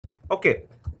Okay,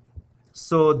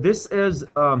 so this is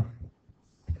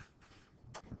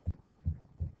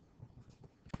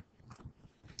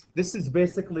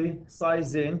basically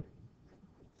sizing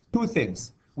two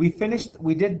things. We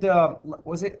did,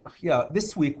 was it? Yeah,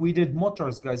 this week we did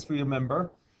motors, guys, if you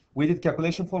remember. We did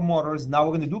calculation for motors. Now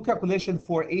we're going to do calculation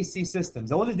for AC systems.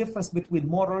 The only difference between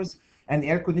motors and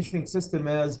air conditioning system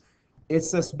is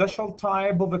it's a special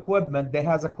type of equipment that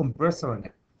has a compressor in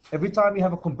it. Every time you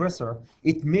have a compressor,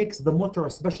 it makes the motor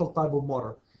a special type of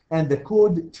motor. And the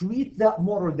code treats that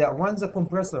motor that runs a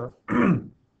compressor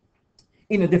in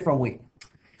a different way.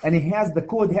 And the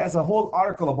code has a whole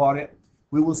article about it.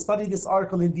 We will study this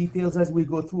article in details as we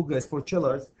go through, guys, for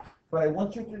chillers. But I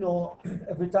want you to know,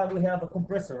 every time we have a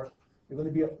compressor, you're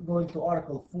going to be going to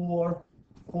article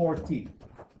 440.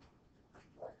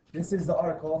 This is the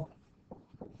article,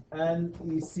 and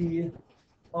you see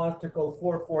article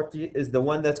 440 is the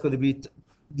one that's going to be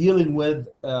dealing with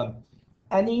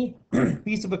any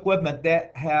piece of equipment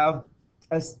that have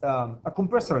a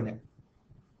compressor in it,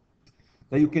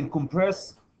 that you can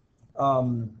compress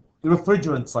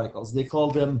refrigerant cycles. They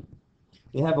call them,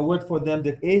 they have a word for them,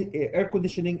 that air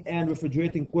conditioning and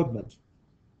refrigerating equipment.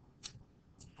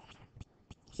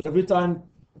 So every time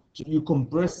you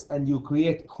compress and you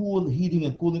create cool heating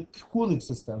and cooling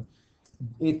system,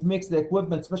 it makes the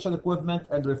equipment special equipment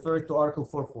and refer to article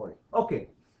 440. Okay,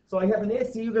 so I have an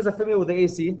AC. You guys are familiar with the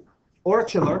AC or a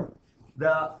chiller.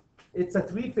 It's a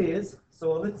three-phase.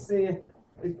 So let's say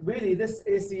really this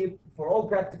AC, for all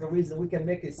practical reasons, we can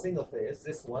make a single phase,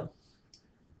 this one.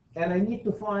 And I need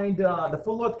to find the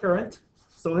full load current.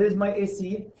 So here's my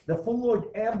AC. The full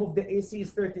load amp of the AC is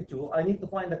 32. I need to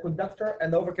find the conductor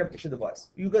and the overcomputation device.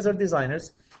 You guys are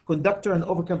designers. Conductor and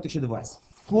overcomputation device.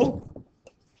 Cool?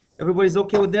 Everybody's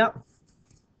okay with that?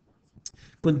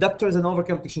 Conductors and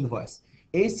overcomputation device.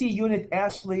 AC unit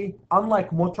actually,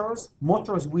 unlike motors,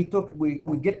 we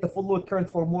get the full load current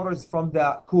for motors from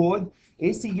the code.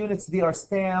 AC units, they are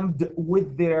stamped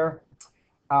with their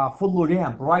full load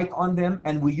amp right on them,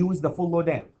 and we use the full load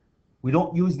amp. We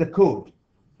don't use the code.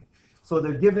 So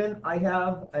they're given, I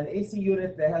have an AC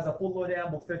unit that has a full load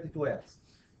amp of 32 amps.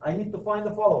 I need to find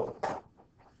the following.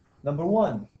 Number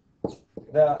one,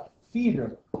 the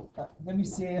feeder, let me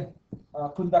say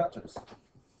conductors.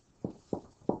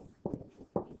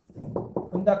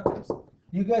 Conductors.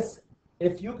 You guys,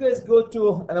 if you guys go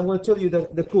to, and I'm going to tell you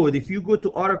the code, if you go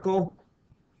to article,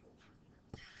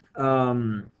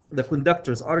 the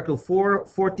conductors, article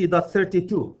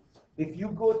 440.32, if you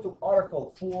go to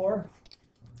article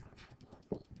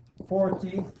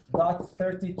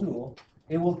 440.32,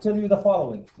 it will tell you the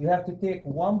following. You have to take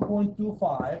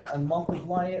 1.25 and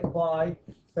multiply it by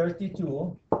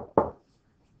 32.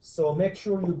 So make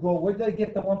sure you go, where did I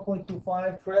get the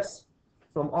 1.25, Chris?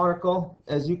 From article,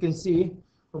 as you can see,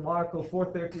 from article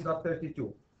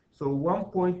 430.32. So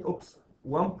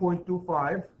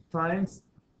 1.25 times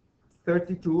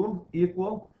 32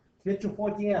 equal, get you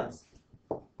 40 amps.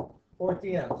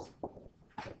 40 amps.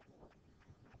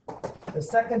 The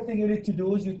second thing you need to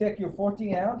do is you take your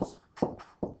 40 amps,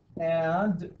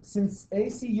 and since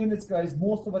AC units, guys,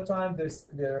 most of the time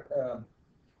they're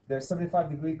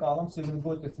 75-degree columns, so you can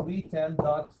go to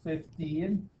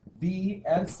 310.15 B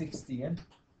and 16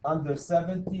 under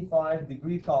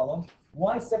 75-degree column.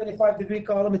 Why 75-degree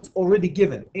column? It's already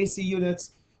given. AC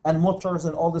units and motors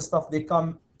and all this stuff, they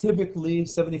come typically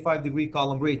 75-degree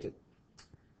column rated,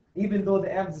 even though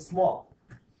the amp is small.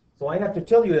 So I have to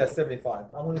tell you that's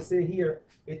 75. I'm going to say here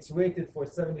it's rated for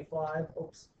 75.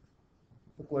 Oops,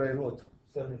 look what I wrote.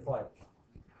 75.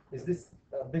 Is this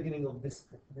beginning of this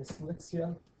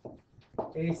dyslexia?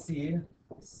 AC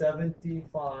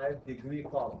 75-degree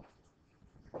column.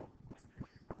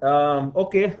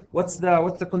 Okay, what's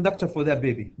the conductor for that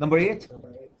baby? Number 8?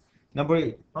 Number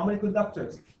 8. How many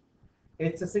conductors?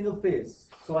 It's a single phase.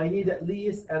 So I need at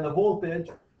least, and a voltage.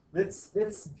 Let's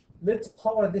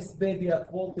power this baby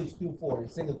at voltage 240,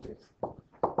 single phase.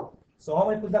 So how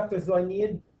many conductors do I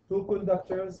need? 2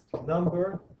 conductors,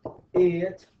 number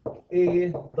 8,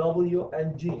 A, W,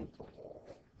 and G.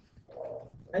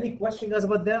 Any question, guys,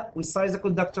 about that? We size the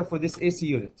conductor for this AC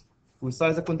unit. We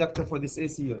size the conductor for this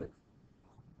AC unit.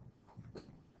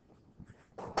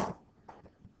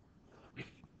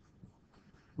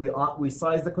 We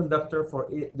size the conductor for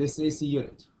this AC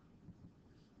unit.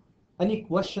 Any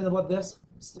question about this?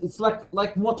 It's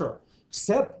like motor,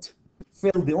 except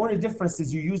Phil, the only difference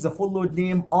is you use the full load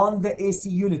name on the AC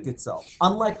unit itself.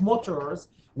 Unlike motors,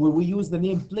 where we use the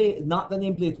nameplate, not the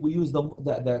nameplate, we use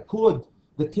the code,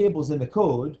 the tables in the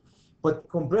code, but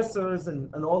compressors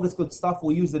and all this good stuff,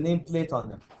 we use the nameplate on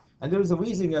them. And there's a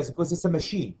reason, guys, because it's a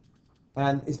machine.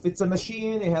 And if it's a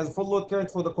machine, it has full load current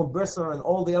for the compressor and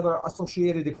all the other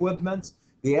associated equipment.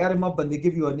 They add them up and they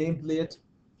give you a nameplate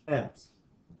amps.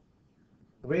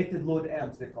 Rated load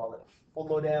amps, they call it. Full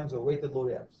load amps or rated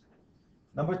load amps.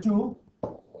 Number two,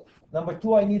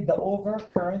 I need the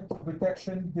overcurrent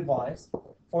protection device.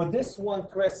 For this one,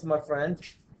 Chris, my friend,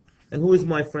 and who is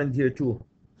my friend here too?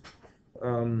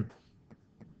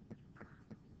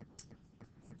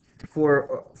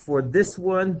 For this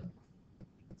one,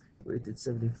 rated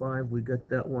 75, we got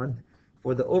that one.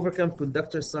 For the overcurrent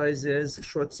conductor sizes,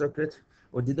 short circuit,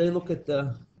 or did I look at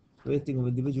the rating of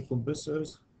individual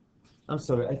compressors? I'm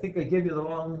sorry, I think I gave you the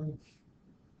wrong.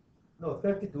 No,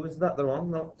 32 is not the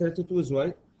wrong. No, 32 is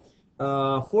right.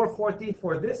 440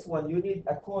 for this one, you need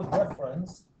a code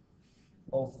reference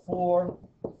of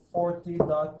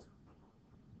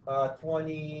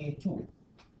 440.22.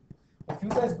 If you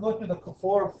guys go to the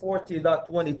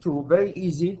 440.22, very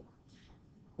easy.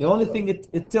 The only thing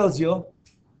it tells you,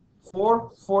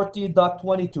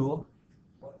 440.22.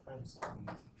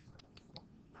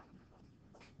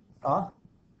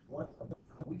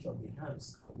 Which of the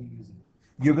amps are we using?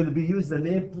 You're going to be using the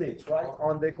nameplate right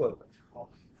on the equipment.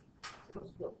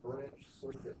 What's the branch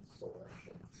circuit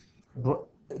selection?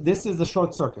 This is the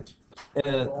short circuit. So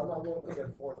I'm not looking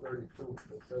at 432.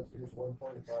 It says use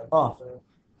 1.5%.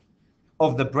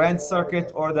 Of the branch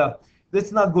circuit or the.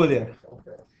 Let's not go there.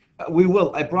 Okay. We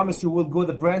will. I promise you, we'll go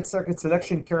the branch circuit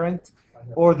selection current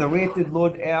or the rated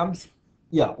load amps.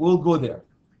 Yeah, we'll go there.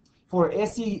 For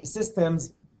AC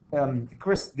systems,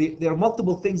 Chris, there are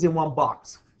multiple things in one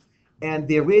box, and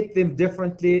they rate them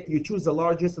differently. You choose the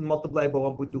largest and multiply by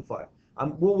 1.25.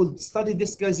 We will study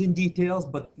this guys in details,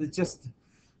 but it's just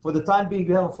for the time being,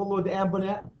 you have a full load amp on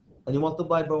it, and you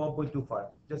multiply by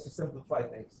 1.25, just to simplify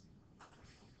things.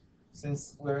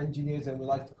 Since we're engineers and we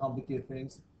like to complicate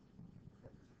things.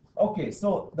 Okay,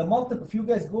 so the if you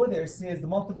guys go there, it says the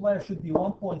multiplier should be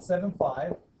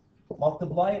 1.75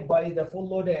 multiplied by the full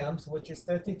load amps, which is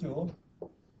 32.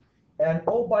 And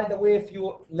oh, by the way, if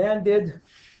you landed,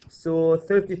 so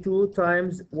 32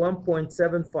 times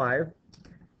 1.75,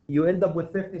 you end up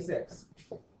with 56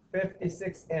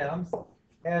 amps.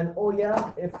 And oh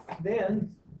yeah, if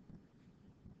then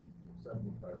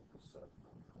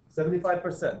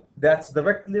 75%. That's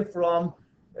directly from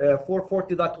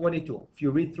 440.22. If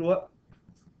you read through it,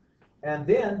 and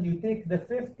then you take the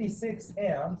 56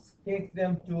 amps, take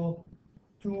them to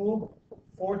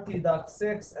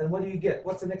 240.6, and what do you get?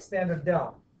 What's the next standard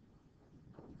down?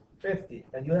 50,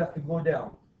 and you have to go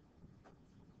down.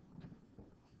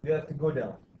 You have to go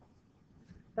down.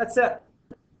 That's it.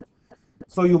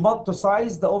 So you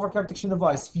size the overcurrent protection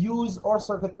device, fuse or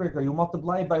circuit breaker, you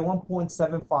multiply it by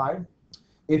 1.75.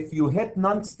 If you hit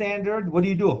non-standard, what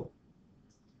do?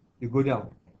 You go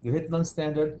down. You hit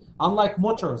non-standard. Unlike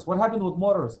motors, what happened with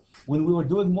motors? When we were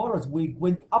doing motors, we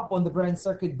went up on the branch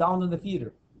circuit, down on the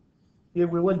feeder. Here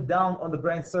we went down on the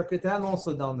branch circuit and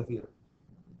also down the feeder.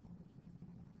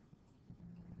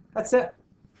 That's it.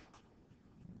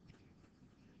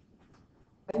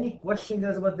 Any question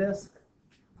guys about this?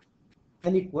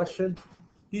 Any question?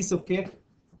 Piece of cake?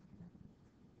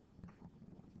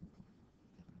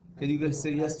 Can you guys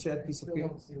say yes, Chad? Piece of cake? I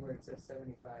don't see where it says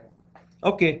 75.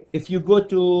 Okay, if you go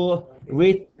to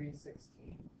rate,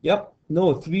 316. yep,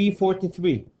 no,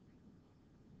 343.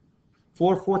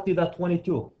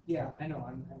 440.22. Yeah, I know.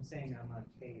 I'm saying I'm on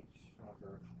page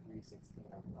number 316.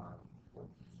 I'm on.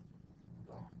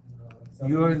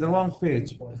 You're in the wrong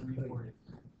page. 340.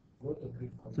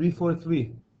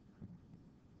 343.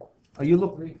 Are you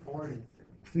look 340.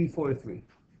 343?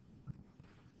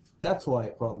 That's why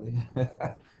probably.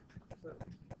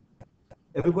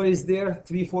 Everybody's there.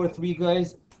 343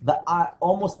 guys. The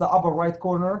almost the upper right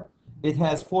corner. It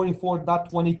has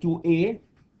 44.22A.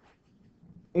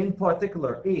 In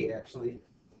particular, A actually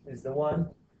is the one.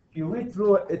 If you read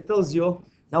through it, it tells you.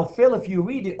 Now, Phil, if you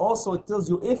read it, also it tells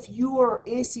you if your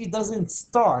AC doesn't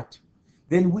start,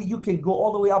 then you can go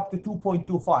all the way up to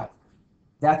 2.25.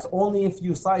 That's only if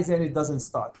you size and it doesn't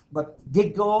start. But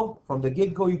from the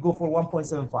get-go, you go for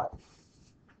 1.75.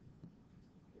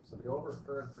 So the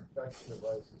overcurrent protection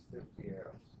device is 50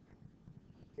 amps.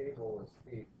 Cable is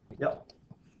 8. Yep.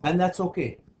 And that's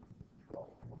okay. Oh,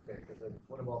 okay, because then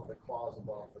what about the clause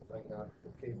about the thing not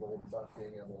the cable not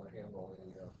being able to handle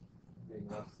being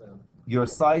less than? You're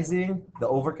sizing the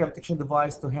overcurrent protection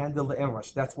device to handle the inrush.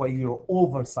 That's why you're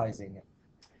oversizing it.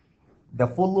 The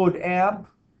full load amp,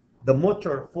 the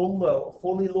motor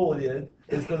fully loaded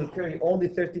is going to carry only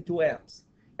 32 amps,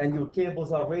 and your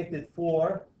cables are rated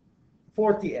for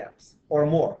 40 amps or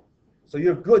more. So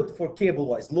you're good for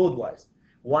cable-wise, load-wise.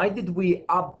 Why did we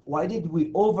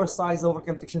oversize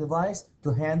overcome protection device?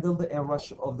 To handle the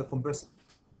inrush of the compressor. So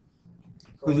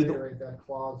Because you don't- reiterate that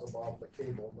clause about the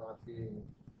cable not being,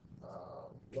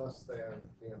 less than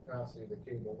the ampacity of the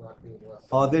cable not being less.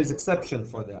 Oh, than- there's exception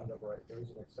for that. Right, there's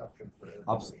an exception for air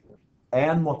Absolutely. conditioners.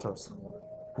 And motors,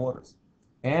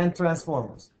 and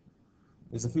transformers.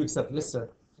 There's a few exceptions. Yes, sir.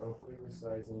 So if we were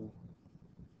sizing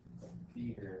a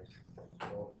feeder,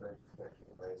 well, for protection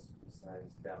device, we size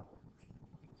down.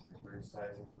 If we're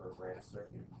sizing for a branch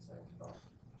circuit, we size up.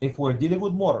 If we're dealing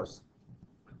with motors,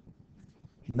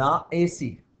 not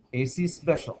AC. AC is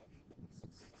special.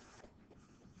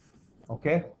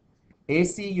 Okay?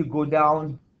 AC, you go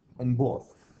down in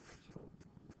both.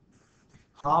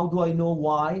 How do I know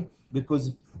why?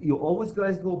 Because you always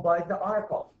guys go by the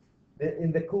article.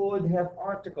 In the code have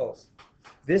articles.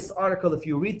 This article, if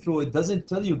you read through it, doesn't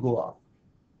tell you go up.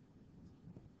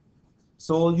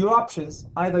 So your options,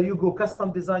 either you go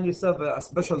custom design yourself a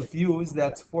special fuse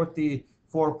that's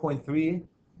 44.3,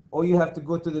 or you have to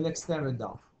go to the next standard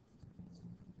down.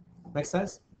 Make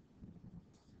sense?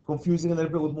 Confusing a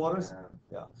little bit with motors?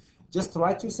 Yeah. Just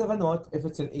write yourself a note. If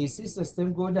it's an AC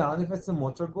system, go down. If it's a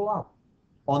motor, go up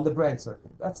on the branch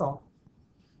circuit. That's all.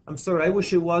 I'm sorry. I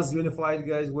wish it was unified,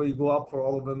 guys, where you go up for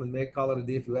all of them and make color a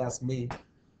day if you ask me.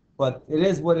 But it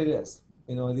is what it is.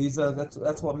 You know, these are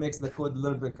that's what makes the code a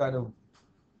little bit kind of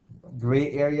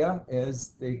gray area,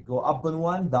 is they go up on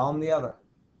one, down the other.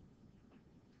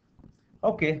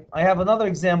 Okay, I have another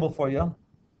example for you.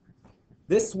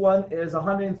 This one is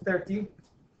 130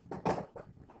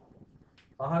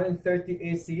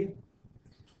 AC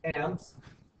amps.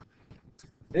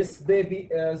 This baby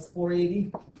is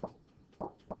 480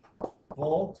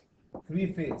 volt,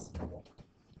 3-phase.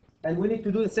 And we need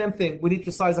to do the same thing. We need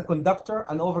to size a conductor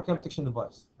and overcome protection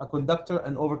device. A conductor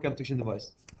and overcome protection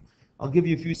device. I'll give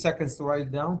you a few seconds to write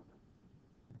it down.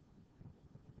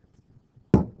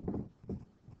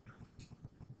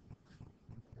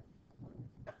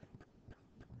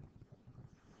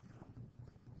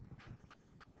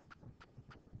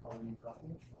 How many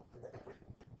copies?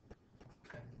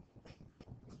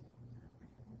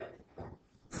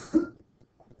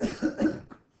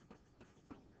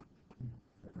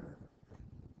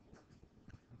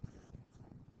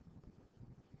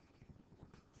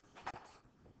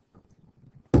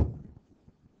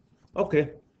 Okay.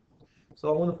 So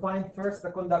I want to find first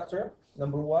the conductor,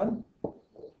 number one.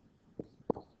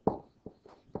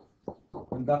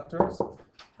 Conductors.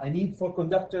 I need for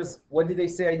conductors, what did they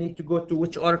say I need to go to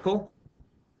which article?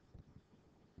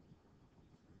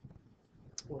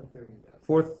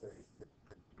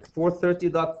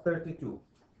 430.32.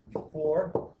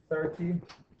 430,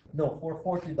 no,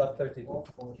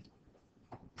 440.32.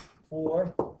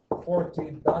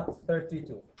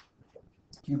 440.32.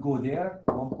 You go there,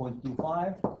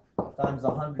 1.25 times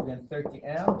 130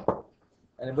 amp.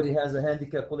 Anybody has a handy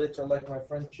calculator like my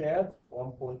friend Chad?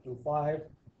 1.25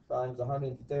 times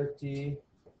 130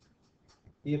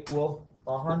 equal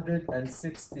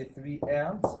 163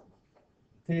 amps.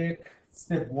 Take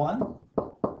step 1.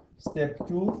 Step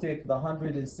 2, take the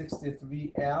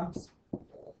 163 amps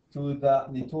to the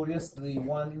notorious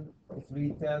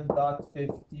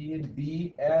 310.15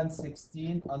 B and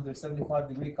 16 under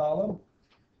 75-degree column.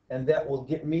 And that will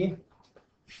get me,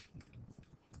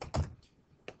 I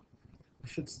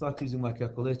should start using my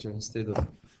calculator instead of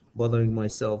bothering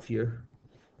myself here.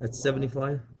 At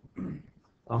 75,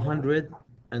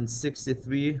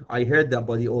 163. I heard that,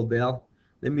 buddy, old bell.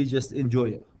 Let me just enjoy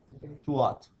it. 2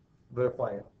 watt.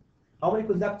 Verify it. How many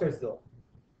conductors though?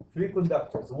 3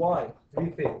 conductors. Why?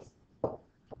 3-phase. 2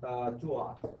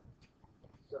 watt.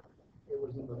 So it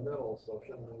was in the middle, so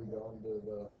shouldn't we go into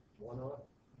the 1 off?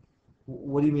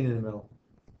 What do you mean in the middle?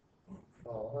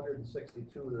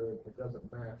 162 it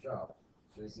doesn't match up.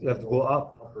 So You have to go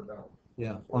up. Up or down.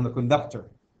 Yeah, on the conductor.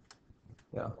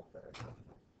 Yeah. Okay.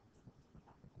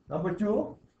 Number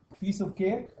 2, piece of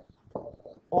cake,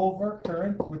 over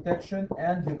current protection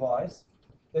and device.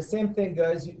 The same thing,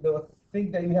 guys. The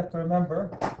thing that you have to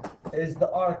remember is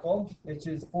the article, which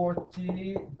is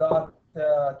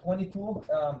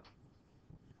 40.22.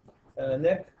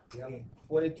 Nick,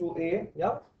 22A.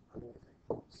 Yep.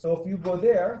 So if you go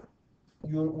there,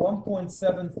 your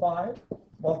 1.75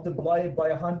 multiplied by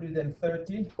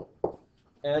 130,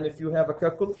 and if you have a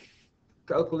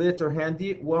calculator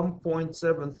handy,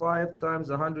 1.75 times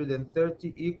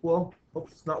 130 equal,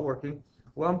 oops, it's not working,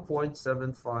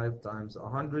 1.75 times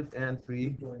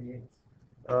 103,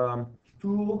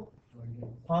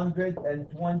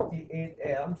 228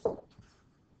 amps.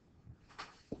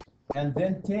 And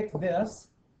then take this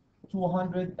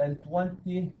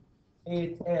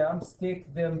 228 amps,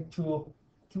 take them to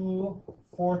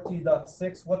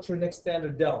 240.6. What's your next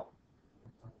standard down?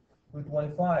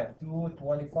 225.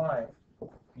 225.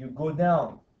 You go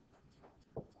down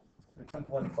to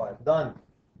 225. Done.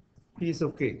 Piece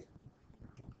of cake.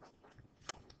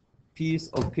 Piece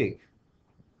of cake.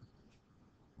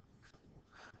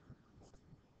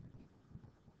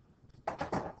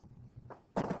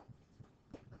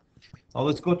 Now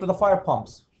let's go to the fire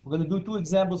pumps. We're going to do two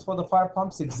examples for the fire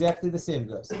pumps, exactly the same,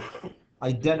 guys.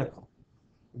 Identical.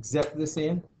 Exactly the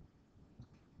same.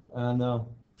 And now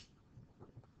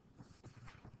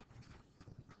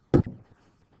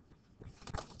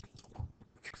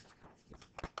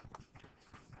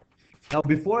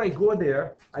before I go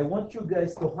there, I want you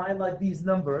guys to highlight these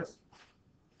numbers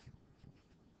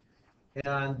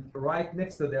and right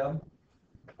next to them,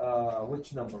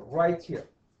 which number? Right here.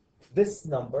 This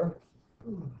number.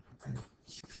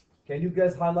 Can you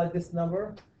guys highlight this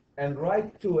number? And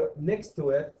right to it, next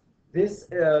to it, this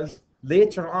is,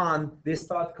 later on, they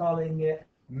start calling it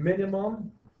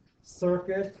minimum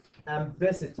circuit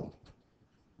ambicity.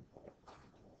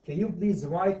 Can you please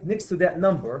write next to that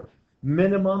number,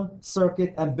 minimum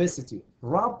circuit ambicity?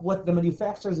 Rob, what the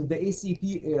manufacturers of the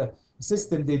ACP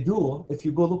system, they do, if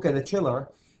you go look at a chiller,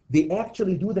 they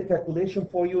actually do the calculation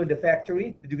for you in the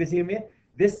factory. Did you guys hear me?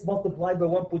 This multiplied by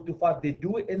 1.25, they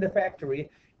do it in the factory,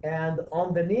 and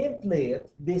on the nameplate,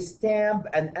 they stamp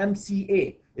an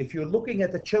MCA. If you're looking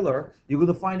at the chiller, you're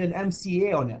going to find an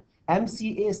MCA on it.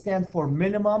 MCA stands for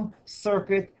minimum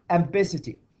circuit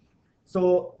ambicity.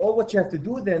 So all what you have to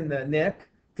do then, Nick,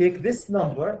 take this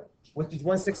number, which is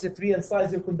 163, and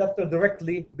size your conductor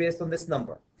directly based on this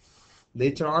number.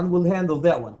 Later on, we'll handle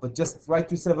that one, but just write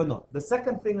 270. The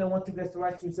second thing I want you guys to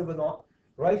write 270,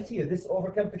 right here, this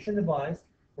overconduction device,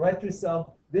 write to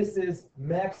yourself, this is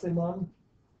maximum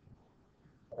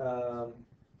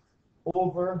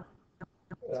over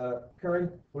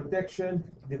current protection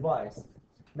device.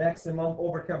 Maximum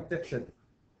overconduction.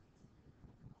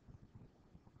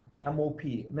 MOP,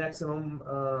 maximum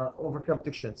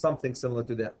overconduction, something similar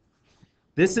to that.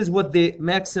 This is what the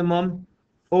maximum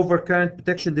overcurrent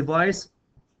protection device.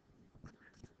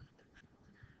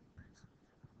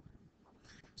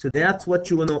 So that's what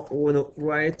you wanna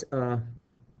write.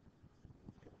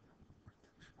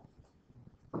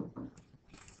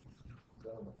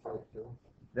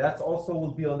 That also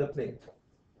will be on the plate.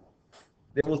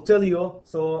 They will tell you.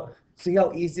 So see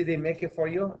how easy they make it for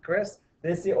you, Chris?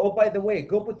 They say, oh, by the way,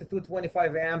 go put the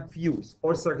 225 amp fuse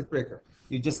or circuit breaker.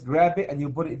 You just grab it and you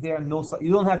put it there. No,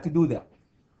 you don't have to do that.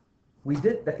 We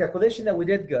did the calculation that we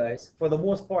did, guys. For the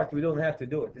most part, we don't have to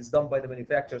do it. It's done by the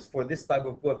manufacturers for this type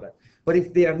of equipment. But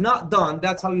if they are not done,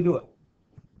 that's how you do it.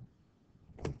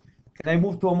 Can I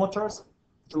move to motors,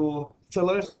 to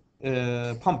chillers,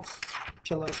 pumps,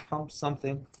 chillers, pumps,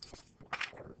 something.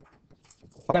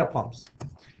 Fire pumps.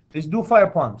 Let's do fire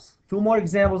pumps. Two more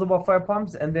examples about fire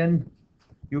pumps, and then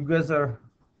you guys are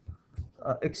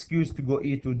excused to go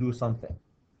eat or do something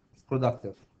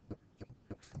productive.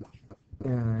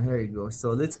 Here you go.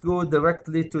 So let's go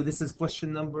directly to, this is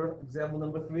question number, example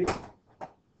number 3.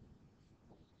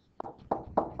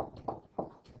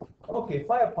 Okay,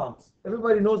 fire pumps.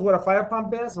 Everybody knows what a fire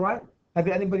pump is, right? Have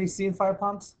anybody seen fire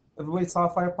pumps? Everybody saw a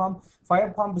fire pump?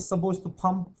 Fire pump is supposed to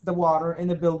pump the water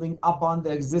in a building upon the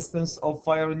existence of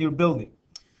fire in your building.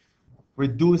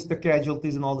 Reduce the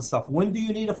casualties and all the stuff. When do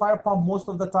you need a fire pump? Most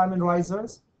of the time in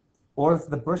risers, or if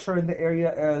the pressure in the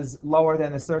area is lower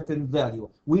than a certain value.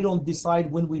 We don't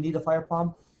decide when we need a fire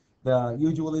pump.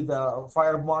 Usually the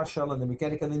fire marshal and the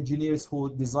mechanical engineers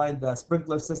who design the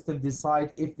sprinkler system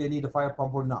decide if they need a fire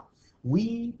pump or not.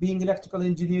 We, being electrical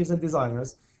engineers and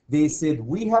designers, they said,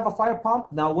 we have a fire pump.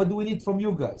 Now what do we need from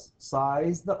you guys?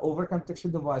 Size the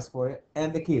overconduction device for it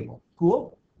and the cable.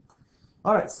 Cool?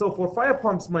 All right, so for fire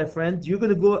pumps, my friend, you're going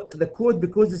to go, the code,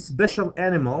 because it's special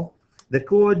animal, the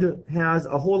code has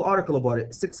a whole article about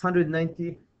it,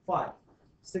 695.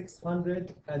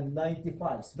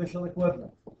 695, special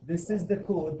equipment. This is the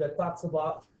code that talks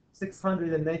about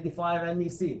 695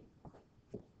 NEC.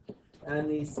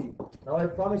 NEC. Now I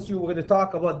promise you we're going to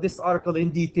talk about this article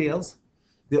in details.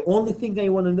 The only thing I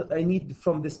need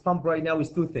from this pump right now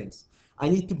is two things. I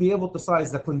need to be able to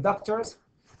size the conductors,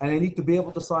 and I need to be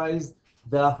able to size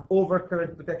the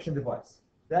overcurrent protection device.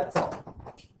 That's all.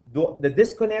 The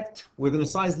disconnect, we're going to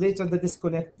size later the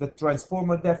disconnect, the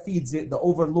transformer that feeds it, the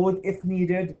overload if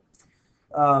needed,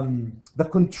 the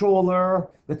controller,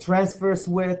 the transfer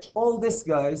switch, all this,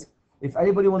 guys. If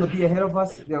anybody want to be ahead of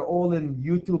us, they're all in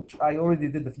YouTube. I already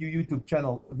did a few YouTube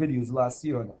channel videos last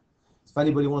year on it. If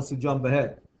anybody wants to jump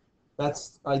ahead.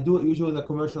 I do it usually in the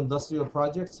commercial industrial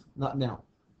projects, not now.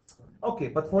 Okay,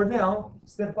 but for now,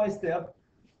 step by step,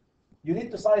 You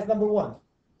need to size number one.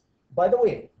 By the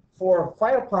way, for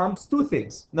fire pumps, two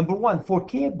things. Number one, for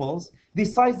cables, they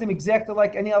size them exactly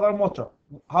like any other motor.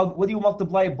 What do you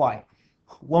multiply it by?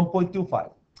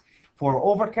 1.25. For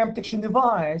overcam protection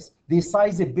device, they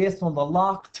size it based on the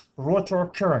locked rotor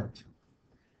current.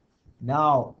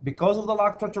 Now, because of the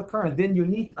locked rotor current, then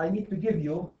I need to give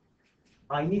you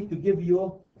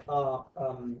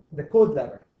the code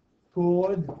letter.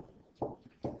 Code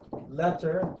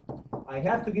letter. I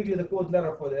have to give you the code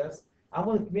letter for this. I'm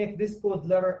going to make this code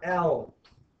letter L.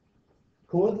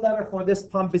 Code letter for this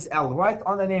pump is L, right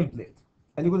on the nameplate.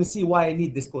 And you're going to see why I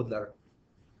need this code letter.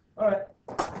 All right,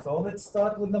 so let's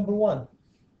start with number one.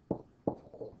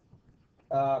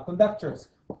 Conductors.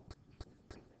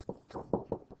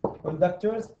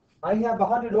 Conductors. I have a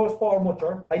 100 horsepower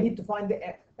motor. I need to find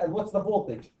what's the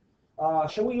voltage.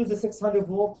 Shall we use a 600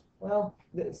 volt? Well,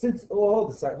 since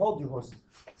hold your horses.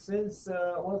 Since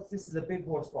well, this is a big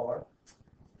horsepower,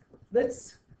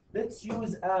 let's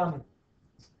use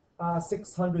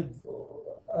 600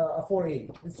 a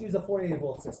 480. Let's use a 480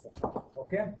 volt system.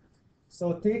 Okay.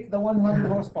 So take the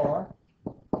 100 horsepower,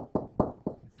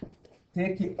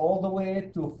 take it all the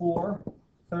way to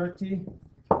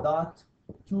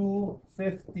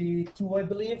 430.252, I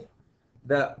believe,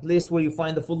 the place where you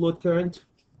find the full load current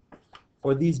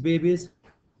for these babies.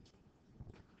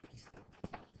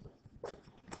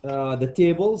 The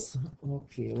tables.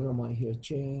 Okay, where am I here?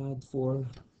 Chad, 4.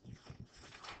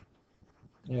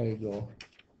 There you go.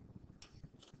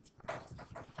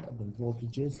 The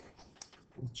voltages.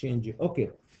 We'll change it. Okay.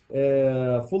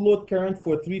 Full load current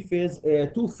for 3-phase,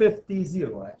 250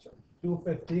 actually.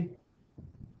 250.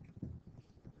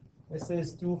 This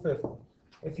is 250.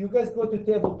 If you guys go to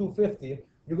table 250,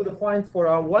 you're going to find for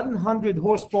a 100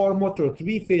 horsepower motor,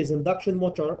 3-phase induction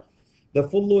motor, the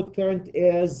full load current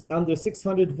is under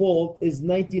 600 volt is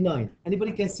 99.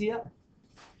 Anybody can see it?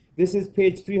 This is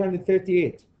page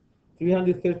 338.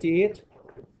 338.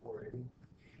 480.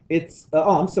 It's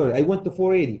I'm sorry, I went to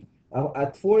 480.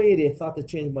 At 480, I thought to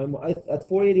change my mind. At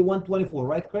 480, 124,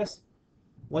 right, Chris?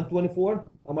 124.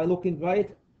 Am I looking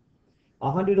right?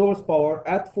 100 horsepower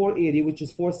at 480, which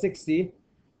is 460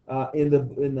 in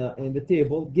the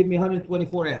table. Give me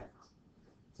 124 amp.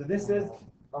 So this is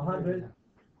 100.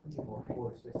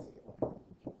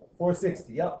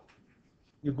 460. Yep.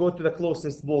 You go to the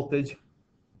closest voltage.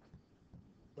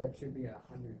 That should be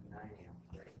 109 amp,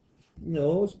 right?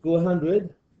 No, go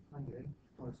 100. 100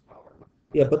 horsepower.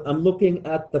 Yeah, but I'm looking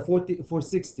at the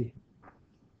 460.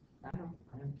 I know,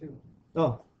 I am too.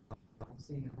 Oh. I'm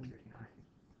seeing 109.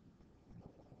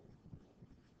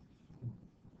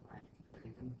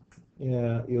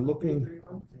 Yeah, you're looking.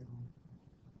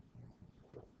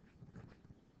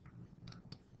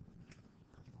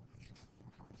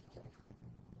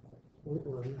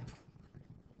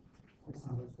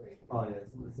 Oh yeah,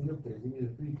 single phase. You need a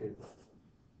 3-phase.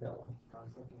 That one. I was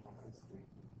looking at this three.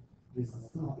 This is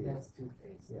Oh, 2-phase. that's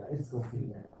two-phase. Yeah, it's gonna be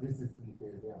that. This is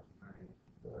 3-phase. Yeah. Alright.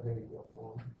 So here you go.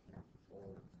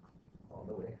 All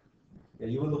the way. Yeah,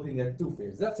 you were looking at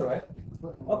 2-phase. That's all right.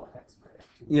 Oh.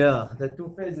 Yeah, the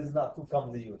 2-phase is not too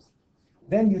commonly used.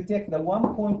 Then you take the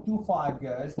 1.25,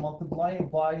 guys, multiply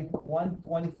it by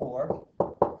 124,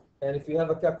 and if you have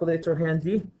a calculator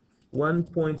handy,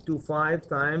 1.25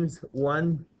 times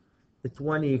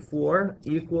 124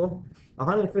 equal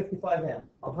 155 amp.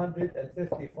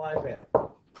 155 amp.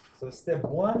 So step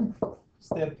 1,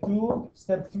 step 2,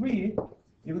 step 3,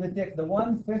 you're going to take the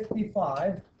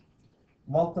 155,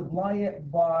 multiply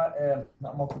it by,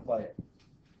 not multiply it,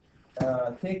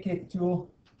 take it to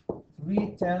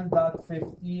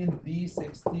 310.15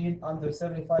 B16 under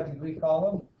 75-degree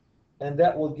column, and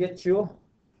that will get you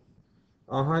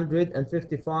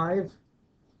 155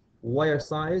 wire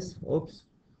size. Oops,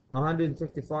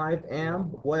 155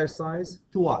 amp wire size,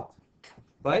 2 watt,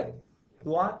 right? 2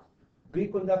 watt, 3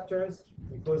 conductors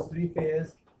because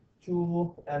 3-phase,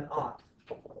 2 and odd.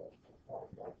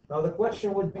 Now the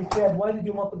question would be, Chad, why did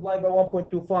you multiply by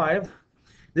 1.25?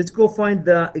 Let's go find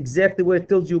exactly where it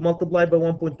tells you multiply by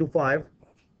 1.25.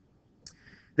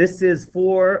 This is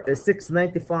for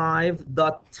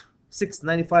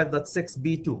 695.6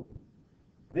 B2.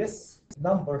 This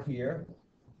number here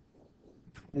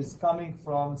is coming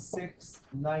from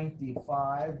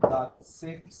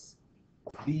 695.6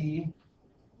 B2.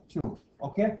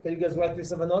 Okay, can you guys write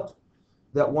this in a note?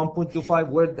 That 1.25,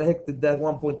 where the heck did that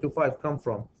 1.25 come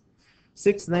from?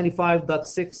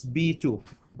 695.6 B2.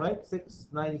 Right?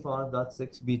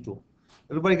 695.6 B2.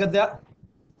 Everybody got that?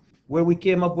 Where we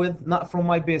came up with, not from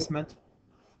my basement.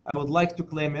 I would like to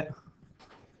claim it,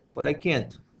 but I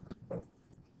can't.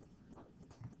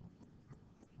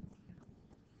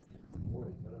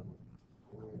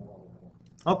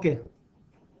 Okay.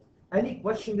 Any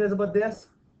question guys about this?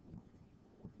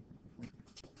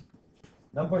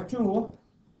 Number two.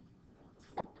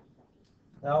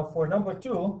 Now for number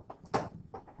two,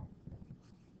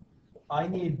 I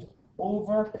need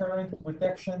overcurrent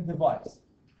protection device.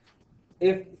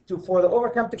 For the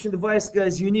overcurrent protection device,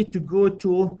 guys, you need to go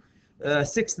to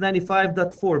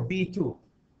 695.4 B2.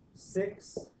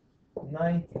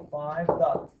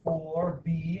 695.4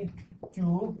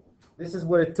 B2. This is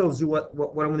where it tells you what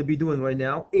I'm going to be doing right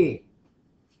now. A.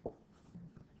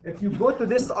 If you go to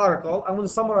this article, I'm going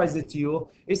to summarize it to you.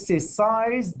 It says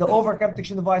size the overcurrent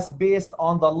protection device based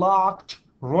on the locked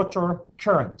rotor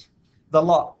current. The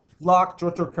locked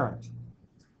rotor current.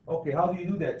 Okay, how do you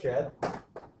do that, Chad?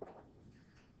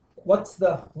 What's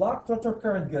the locked rotor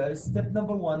current, guys? Step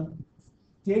number one,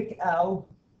 take it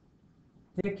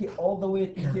all the way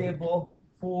to table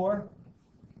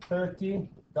 430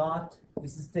 dot,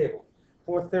 this is table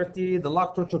 430, the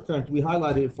locked rotor current. We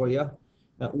highlighted it for you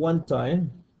at one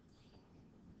time.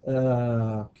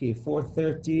 Okay,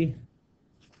 430.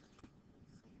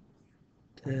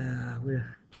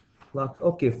 We're locked.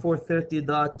 Okay,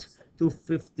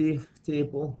 430.250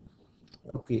 table.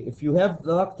 Okay, if you have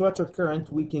the locked rotor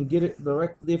current, we can get it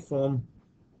directly from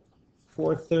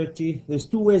 430. There's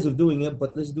two ways of doing it,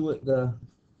 but let's do it there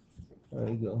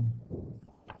you go.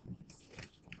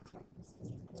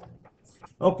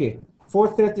 Okay,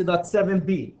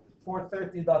 430.7b.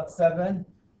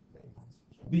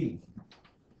 430.7b.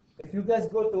 If you guys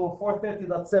go to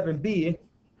 430.7b,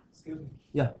 Excuse me.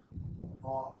 yeah.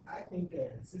 I think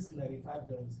 695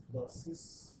 does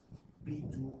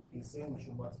 6B2 is saying we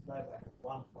should multiply by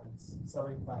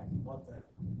 1.75, not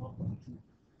 1.2.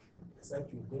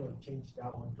 Except you're going to change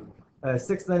that one to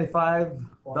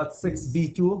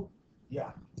 695.6b2.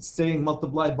 yeah, It's saying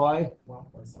multiply by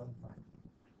 1.75,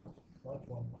 not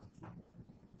 1.2.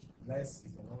 Less is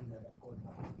the one that I code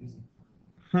now using.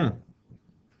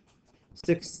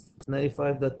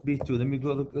 695.b2. Let me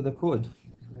go look at the code.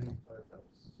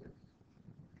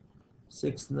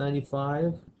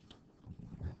 695.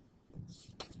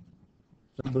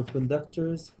 Number of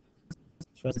conductors,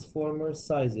 transformer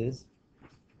sizes.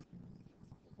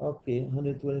 Okay,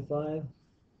 125.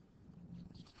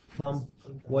 Pump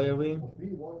wiring.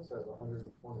 B1 says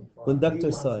 125.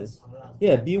 Conductor size.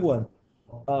 Yeah, B1.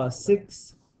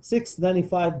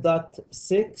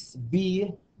 695.6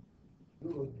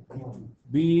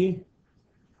 B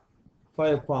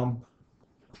fire pump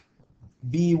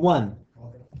B1.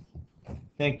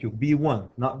 Thank you. B1,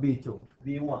 not B2.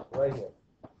 B1, right here.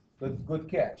 Good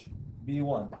catch.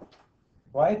 B1.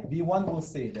 Right? B1 will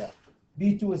say that.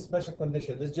 B2 is special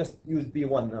condition. Let's just use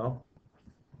B1 now.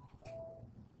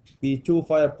 B2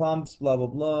 fire pumps, blah blah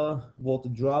blah,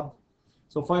 voltage drop.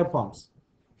 So fire pumps.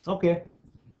 Okay.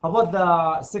 How about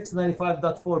the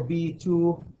 695.4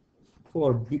 B2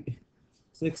 for B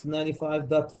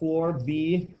 695.4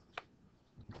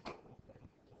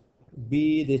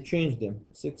 B, they changed them.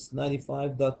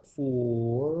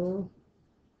 695.4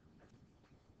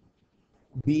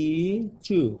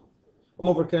 B2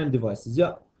 overcurrent devices.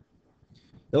 Yeah.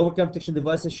 The overcurrent protection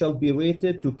devices shall be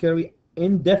rated to carry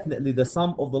indefinitely the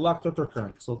sum of the locked rotor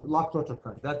current. So locked rotor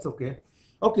current, that's okay.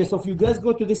 Okay, so if you guys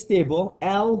go to this table,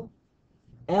 L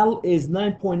is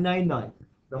 9.99.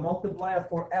 The multiplier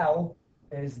for L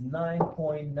is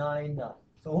 9.99.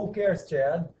 So who cares,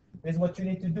 Chad? This is what you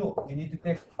need to do. You need to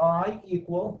take I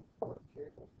equal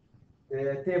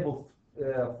table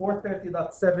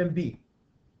 430.7b.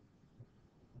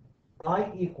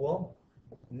 I equal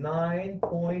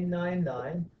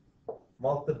 9.99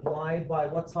 multiplied by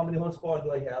how many horsepower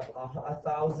do I have?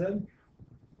 1,000,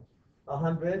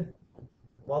 100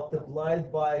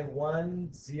 multiplied by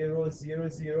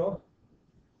 1,000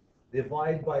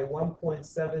 divide by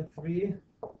 1.73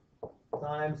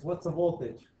 times what's the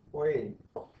voltage? 480.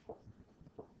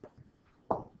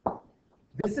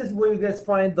 This is where you guys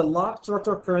find the locked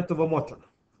rotor current of a motor.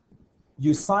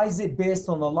 You size it based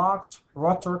on the locked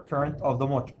rotor current of the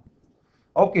motor.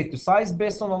 Okay, to size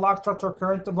based on the locked rotor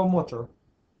current of a motor,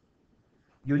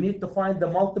 you need to find the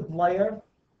multiplier.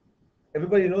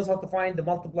 Everybody knows how to find the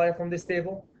multiplier from this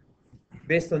table?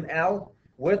 Based on L.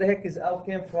 Where the heck is L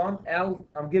came from? L,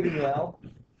 I'm giving you L.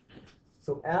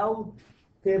 So L,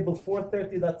 table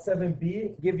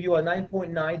 430.7b, give you a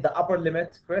 9.9, the upper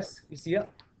limit. Chris, you see it?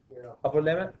 Yeah. Upper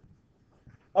limit.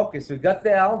 Okay, so you got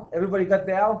the L. Everybody got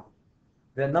the L?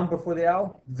 The number for the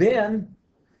L. Then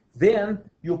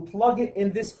you plug it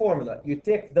in this formula. You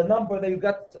take the number that you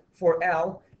got for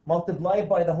L, multiply it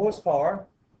by the horsepower,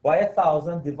 by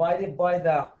 1,000, divided by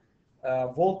the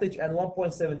voltage and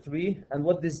 1.73, and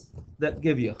what does that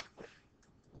give you?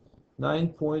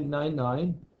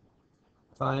 9.99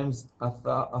 times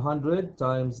 100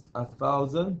 times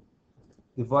 1,000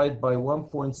 divide by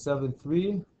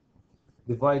 1.73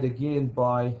 divide again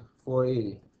by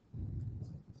 480.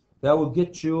 That will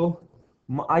get you,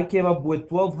 I came up with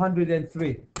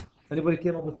 1,203. Anybody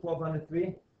came up with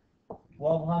 1,203?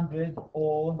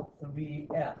 1,203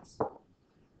 amps.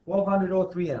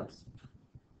 1,203 amps.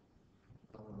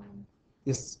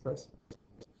 Yes, Chris?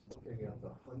 Looking at the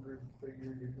 100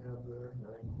 figure you have there,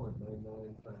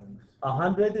 9.99 times.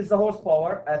 100 is the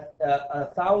horsepower.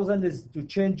 1,000 is to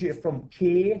change it from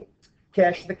K,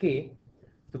 cache the K,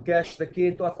 to cache the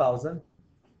K to 1,000.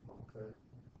 Okay.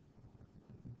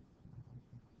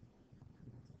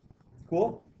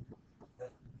 Cool?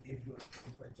 If we're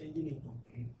changing it to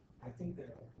K, I think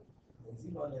is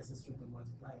it not necessary to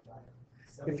multiply by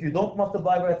If you don't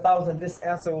multiply by 1,000, this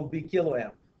answer will be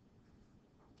kiloamp.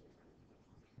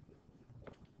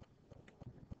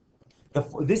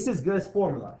 This is Guy's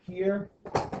formula. Here,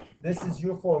 this is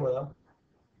your formula.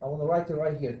 I want to write it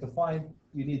right here. To find,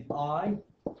 you need I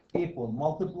equal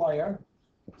multiplier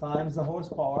times the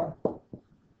horsepower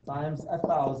times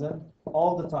 1,000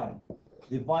 all the time,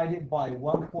 divided by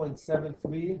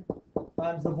 1.73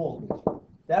 times the voltage.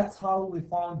 That's how we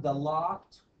found the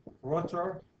locked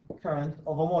rotor current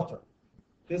of a motor.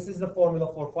 This is the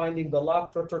formula for finding the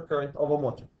locked rotor current of a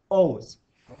motor. Always.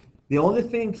 The only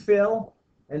thing, Phil,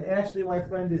 and Ashley, my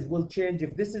friend, is will change.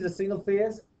 If this is a single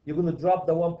phase, you're going to drop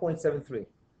the 1.73.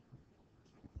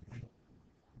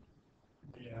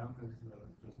 Yeah, is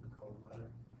just the code letter.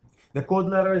 The code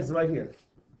letter is right here.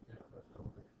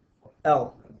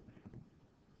 L.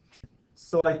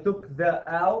 So I took the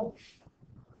L,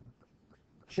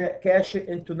 cache it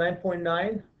into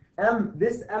 9.9. M,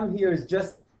 this M here is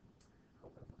just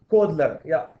code letter.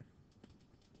 Yeah.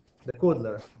 The code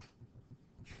letter.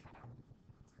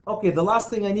 Okay, the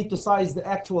last thing I need to size the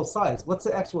actual size. What's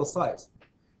the actual size?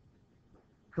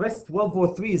 Chris,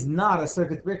 1203 is not a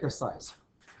circuit breaker size.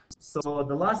 So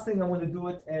the last thing I want to do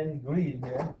it in green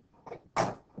here.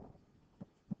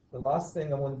 The last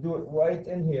thing I want to do it right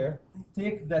in here.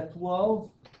 Take the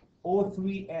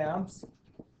 1203 amps.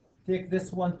 Take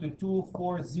this one to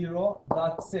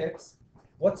 240.6.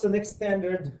 What's the next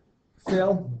standard,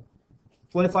 Phil?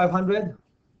 2500?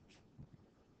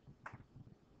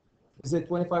 Is it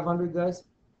 2500, guys?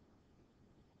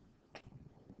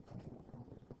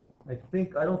 I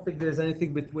don't think there's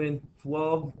anything between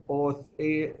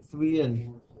 1203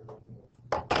 and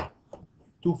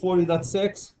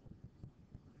 240.6.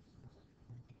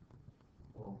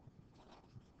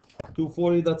 240.6.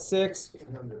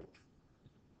 1,600.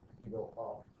 You go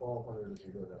up, 1,200 if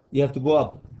you go down. You have to go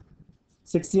up.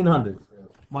 1,600. Yeah.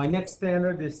 My next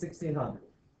standard is 1,600.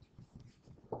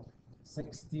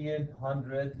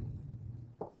 1,600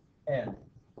 M.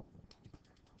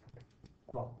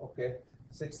 Oh, okay.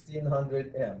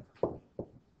 1,600 M.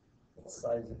 Let's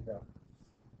size it down.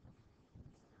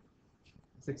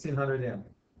 1,600 M.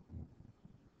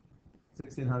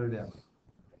 1,600 M.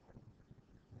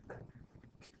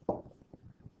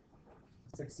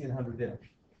 1,600 M.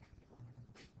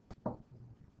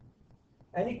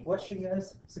 Any question,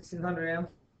 guys? 1,600 M.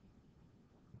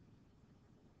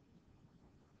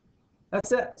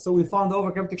 That's it. So we found the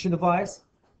overcome protection device.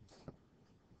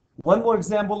 One more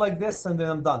example like this, and then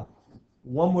I'm done.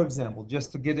 One more example,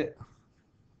 just to get it.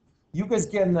 You guys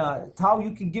can, how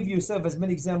you can give yourself as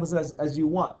many examples as you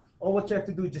want. All what you have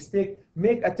to do is just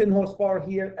make a 10 horsepower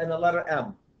here and a letter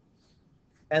M.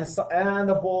 And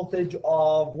a voltage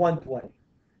of 120.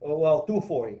 Well,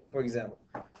 240, for example.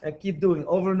 And keep doing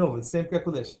over and over, the same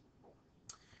calculation.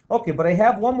 Okay, but I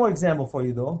have one more example for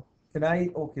you though. Can I,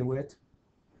 okay, wait.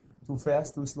 Too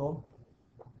fast, too slow?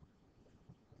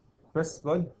 Chris,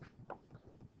 good?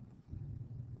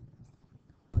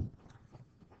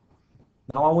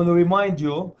 Now I want to remind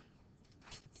you,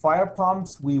 fire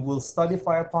pumps, we will study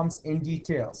fire pumps in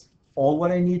details. All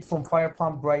what I need from fire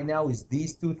pump right now is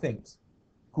these two things.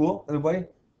 Cool, everybody?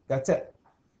 That's it.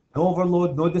 No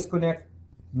overload, no disconnect,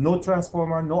 no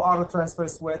transformer, no auto transfer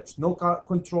switch, no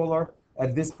controller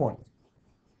at this point.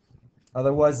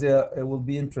 Otherwise, it will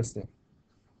be interesting.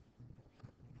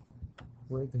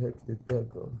 Where the heck did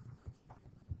that go?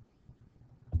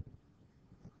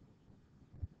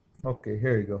 Okay,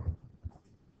 here you go.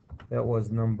 That was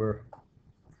number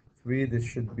 3. This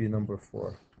should be number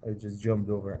 4. I just jumped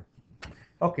over it.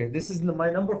 Okay, this is my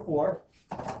number 4.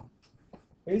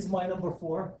 Here's my number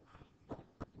 4.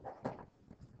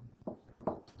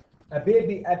 A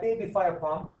baby fire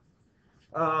pump.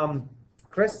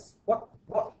 Chris, what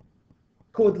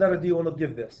code letter do you want to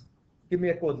give this? Give me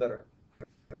a code letter.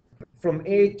 From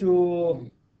A to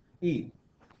E.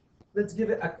 let's give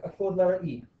it a code letter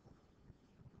E.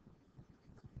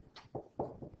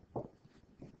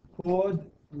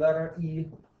 Code letter E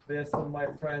based on my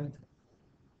friend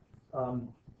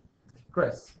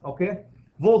Chris. Okay.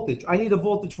 Voltage. I need a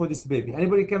voltage for this baby.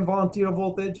 Anybody can volunteer a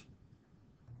voltage?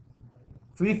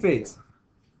 3-phase.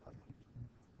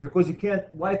 Because you can't.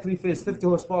 Why 3-phase? 50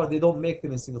 horsepower. They don't make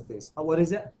them in single phase. What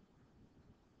is it?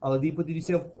 Aladipo, did you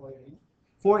say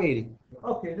 480?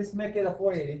 Okay, let's make it a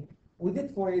 480. We did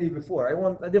 480 before. I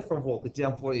want a different voltage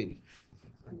than 480.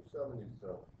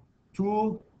 277.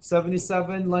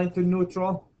 277 line to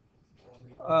neutral.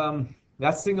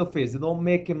 That's single phase. They don't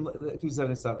make him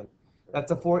 277.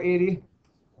 That's a 480.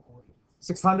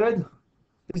 600.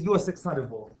 Let's do a 600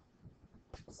 volt.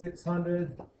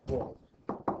 600 volt.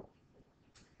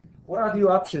 What are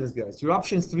your options, guys? Your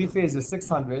options 3 phases: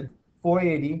 600,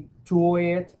 480,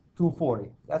 208, 240.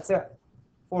 That's it.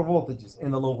 4 voltages in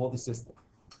the low voltage system.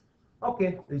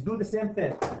 Okay, let's do the same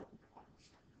thing.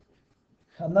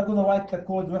 I'm not gonna write the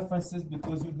code references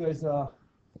because you guys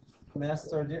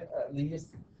mastered it at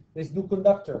least. Let's do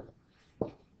conductor.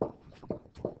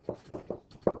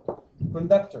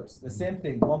 Conductors, the same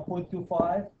thing.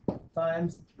 1.25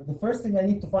 times. The first thing I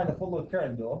need to find a full load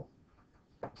current though.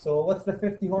 So what's the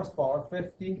 50 horsepower?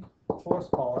 50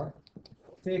 horsepower.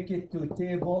 Take it to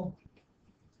table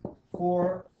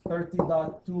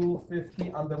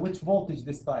 430.250 under which voltage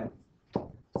this time?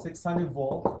 600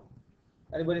 volt.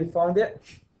 Anybody found it?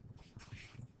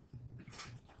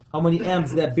 How many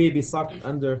amps that baby sucked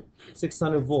under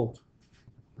 600 volt?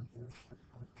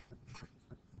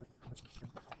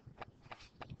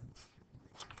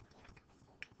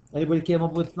 Anybody came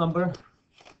up with number?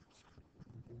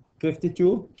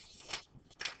 52?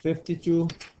 52?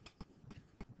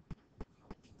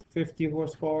 50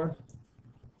 horsepower?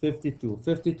 52.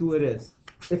 52 it is.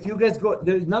 If you guys go,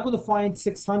 they're not going to find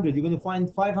 600. You're going to find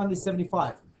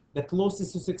 575. The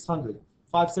closest to 600.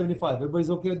 575. Everybody's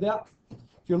okay with that?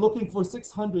 If you're looking for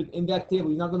 600 in that table,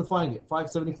 you're not going to find it.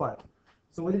 575.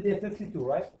 So what did they have? 52,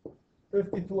 right?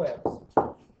 52 amps.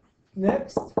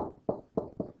 Next,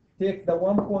 take the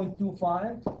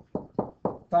 1.25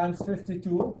 times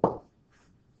 52.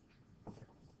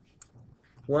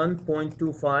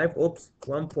 1.25, oops,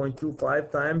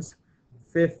 1.25 times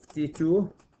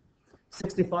 52.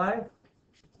 65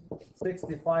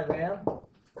 amp.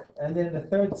 And then the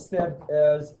third step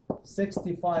is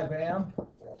 65 amp.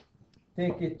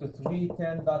 Take it to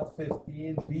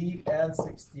 310.15 B and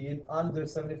 16 under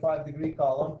 75-degree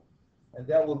column, and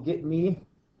that will get me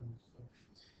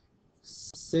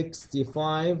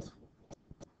 65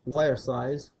 wire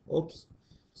size. Oops,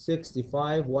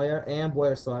 65 wire amp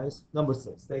wire size. Number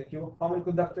 6. Thank you. How many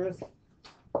conductors?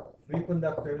 3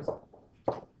 conductors.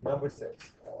 Number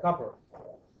 6. Copper.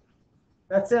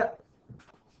 That's it.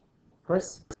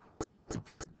 Chris?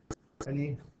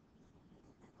 Any?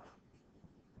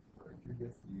 Where'd you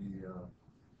get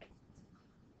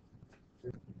the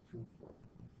 52?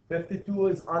 52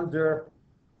 is under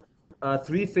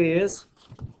 3-phase.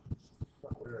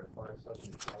 We're at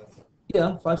 575.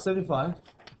 Yeah, 575.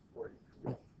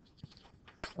 43.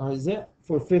 Is it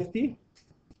for 50?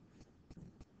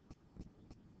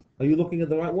 Are you looking at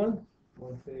the right one?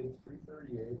 One page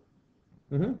 338,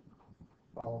 Mm-hmm.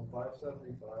 column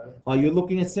 575. Are you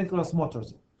looking at synchronous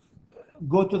motors?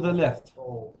 Go to the left.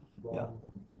 Oh, wrong. Yeah.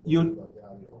 You,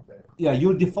 Okay. yeah,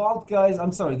 your default, guys,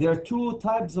 I'm sorry, there are 2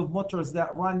 types of motors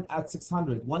that run at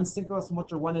 600. One synchronous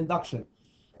motor, one induction.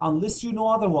 Unless you know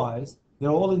otherwise, they're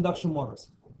all induction motors.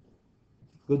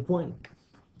 Good point.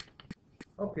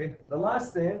 Okay, the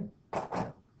last thing,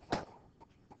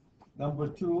 number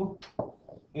 2,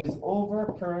 is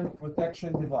overcurrent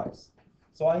protection device.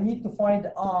 So I need to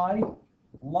find I,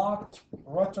 locked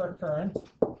rotor current.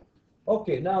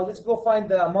 Okay, now let's go find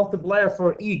the multiplier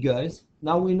for E, guys.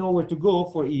 Now we know where to go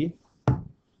for E.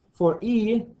 For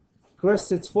E,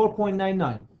 Chris, it's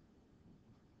 4.99.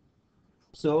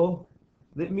 So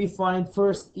let me find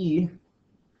first E.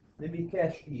 Let me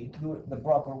cache E. Do it the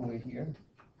proper way here.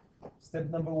 Step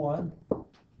number 1.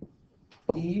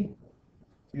 E,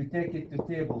 you take it to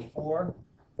table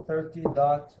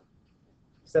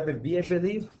 430.7B, I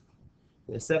believe.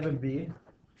 Yeah, 7B.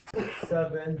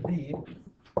 7B.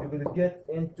 You're going to get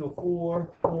into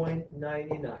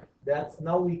 4.99. That's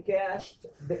now we cached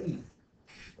the E.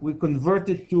 We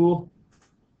converted to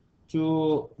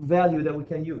value that we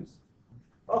can use.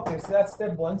 Okay, so that's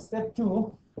step 1. Step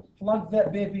 2, plug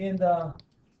that baby in the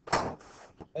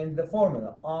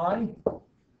formula. I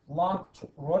locked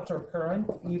rotor current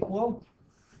equal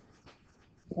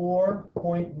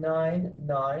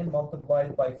 4.99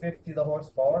 multiplied by 50 the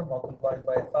horsepower multiplied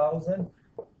by 1,000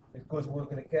 because we're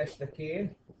going to catch the K,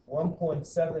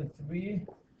 1.73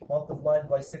 multiplied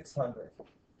by 600.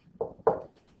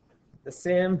 The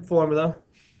same formula.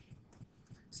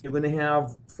 So you're going to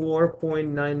have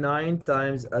 4.99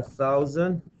 times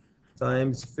 1,000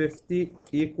 times 50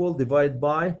 equal, divide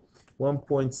by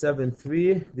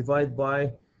 1.73 divided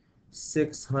by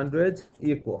 600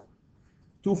 equal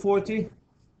 240.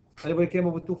 Anybody came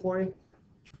up with 240?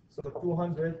 So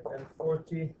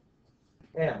 240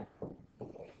 M.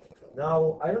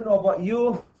 Now, I don't know about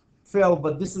you, Phil,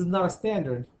 but this is not a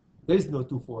standard. There is no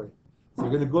 240. So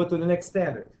you're going to go to the next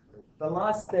standard. The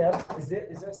last step, is there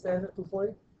a standard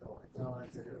 240? No,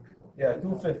 that's it. Yeah,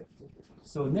 250.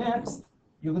 So next,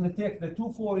 you're going to take the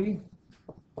 240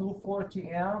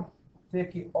 M,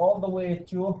 take it all the way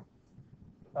to,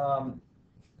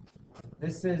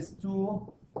 this is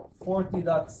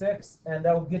 240.6, and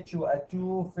that will get you a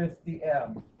 250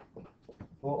 M.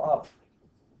 Go up.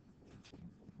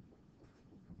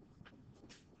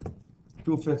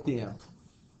 250 M.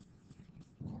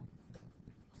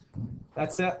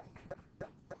 That's it.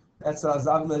 That's as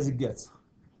ugly as it gets.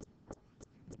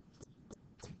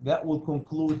 That will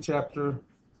conclude chapter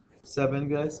 7,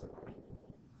 guys.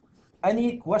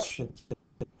 Any question?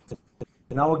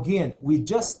 Now again, we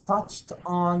just touched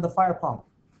on the fire pump.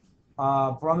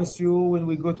 Promise you, when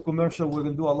we go to commercial, we're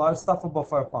gonna do a lot of stuff about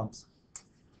fire pumps.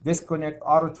 Disconnect,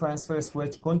 auto transfer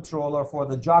switch, controller for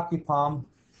the jockey pump.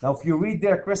 Now, if you read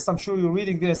there, Chris, I'm sure you're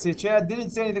reading this. Say, Chad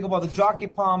didn't say anything about the jockey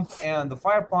pump and the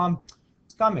fire pump.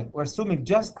 It's coming. We're assuming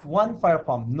just one fire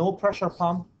pump, no pressure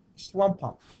pump, just one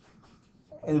pump.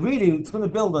 And really, it's going to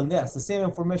build on this. The same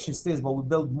information stays, but we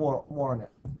build more on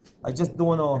it. I just don't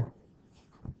want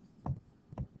to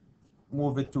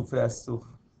move it too fast, too.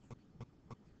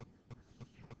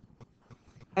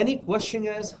 Any question,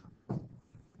 guys?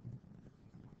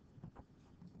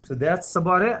 So that's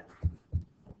about it.